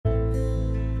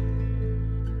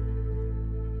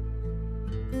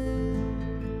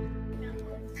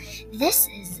This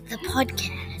is the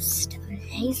podcast of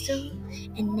Hazel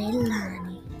and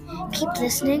Nalani. Keep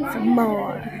listening for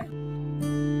more.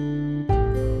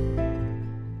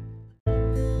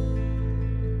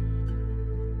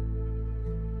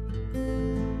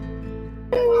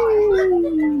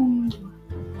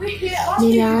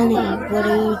 Nalani, what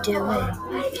are you doing?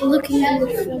 Looking at the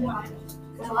phone.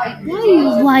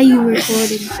 Why are you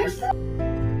recording?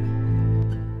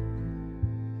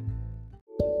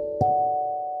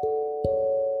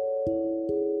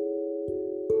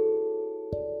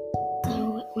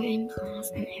 So we're in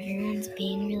class and everyone's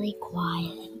being really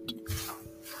quiet.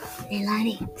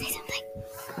 Nalani, say something.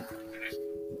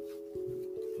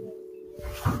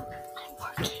 I'm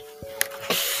working.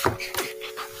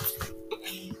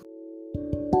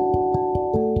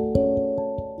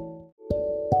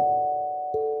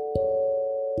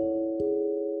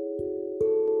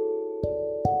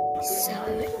 So,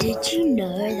 did you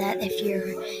know that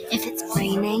if it's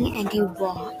raining and you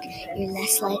walk, you're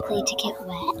less likely to get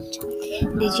wet?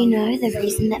 Did you know the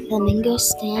reason that flamingos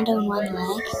stand on one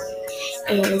leg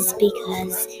is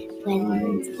because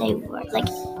when they were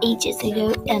ages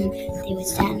ago, they would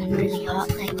stand on really hot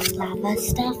lava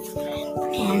stuff,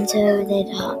 and so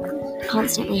they'd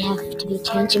constantly have to be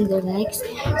changing their legs.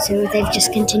 So they've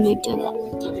just continued doing that.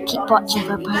 Keep watching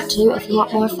for part 2 if you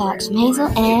want more facts from Hazel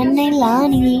and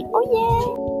Nalani.